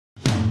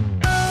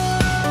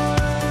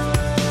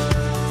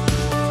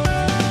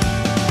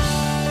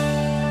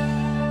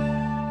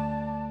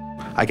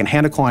I can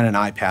hand a client an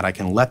iPad. I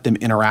can let them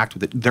interact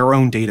with their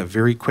own data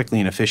very quickly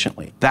and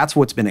efficiently. That's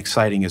what's been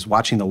exciting, is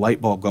watching the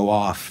light bulb go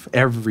off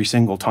every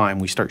single time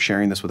we start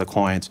sharing this with the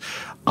clients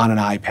on an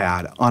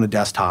iPad, on a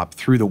desktop,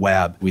 through the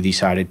web. We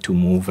decided to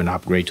move and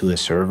upgrade to the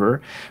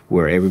server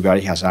where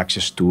everybody has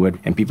access to it,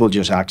 and people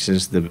just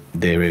access the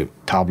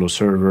Tableau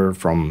server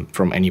from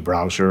any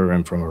browser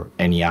and from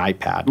any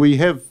iPad. We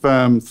have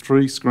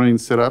 3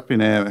 screens set up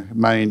in our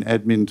main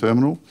admin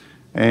terminal,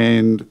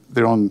 and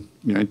they're on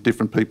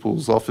different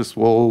people's office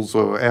walls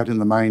or out in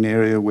the main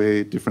area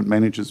where different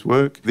managers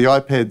work. The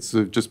iPads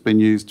have just been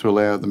used to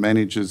allow the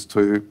managers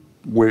to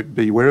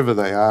be wherever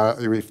they are,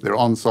 if they're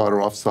on-site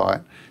or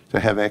off-site,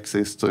 to have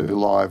access to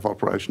live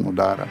operational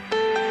data.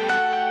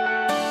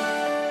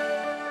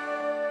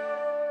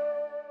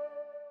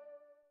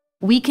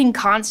 We can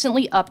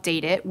constantly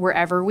update it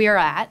wherever we are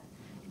at.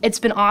 It's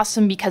been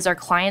awesome because our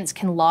clients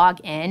can log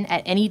in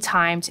at any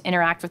time to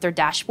interact with their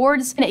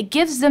dashboards, and it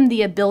gives them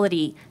the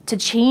ability to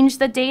change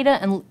the data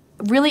and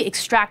really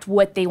extract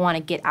what they want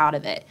to get out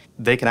of it.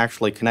 They can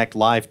actually connect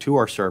live to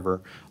our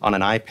server on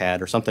an iPad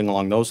or something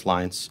along those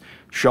lines,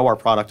 show our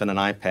product on an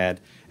iPad,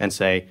 and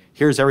say,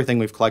 here's everything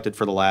we've collected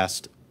for the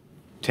last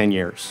 10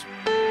 years.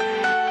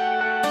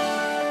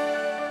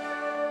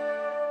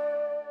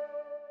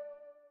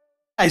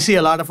 I see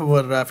a lot of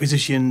our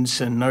physicians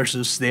and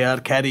nurses, they are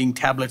carrying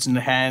tablets in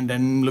their hand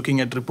and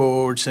looking at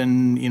reports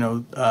and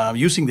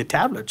using the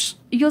tablets.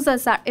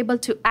 Users are able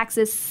to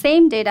access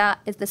same data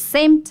at the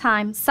same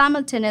time,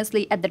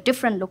 simultaneously at the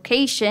different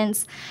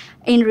locations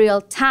in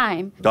real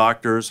time.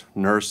 Doctors,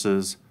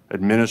 nurses,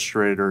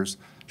 administrators,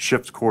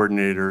 shift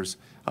coordinators,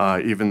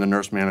 even the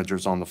nurse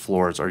managers on the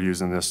floors are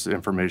using this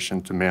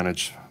information to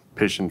manage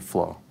patient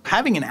flow.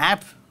 Having an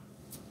app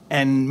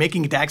and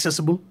making it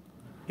accessible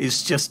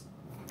is just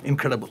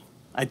incredible.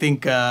 I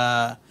think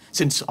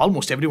since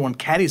almost everyone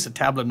carries a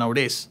tablet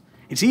nowadays,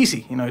 it's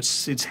easy.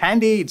 It's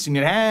handy, it's in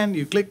your hand,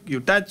 you click, you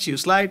touch, you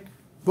slide,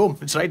 boom,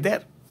 it's right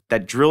there.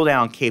 That drill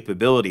down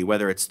capability,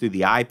 whether it's through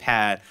the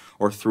iPad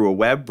or through a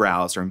web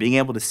browser, and being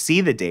able to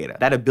see the data,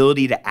 that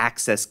ability to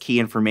access key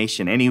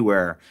information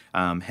anywhere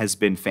has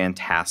been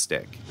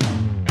fantastic.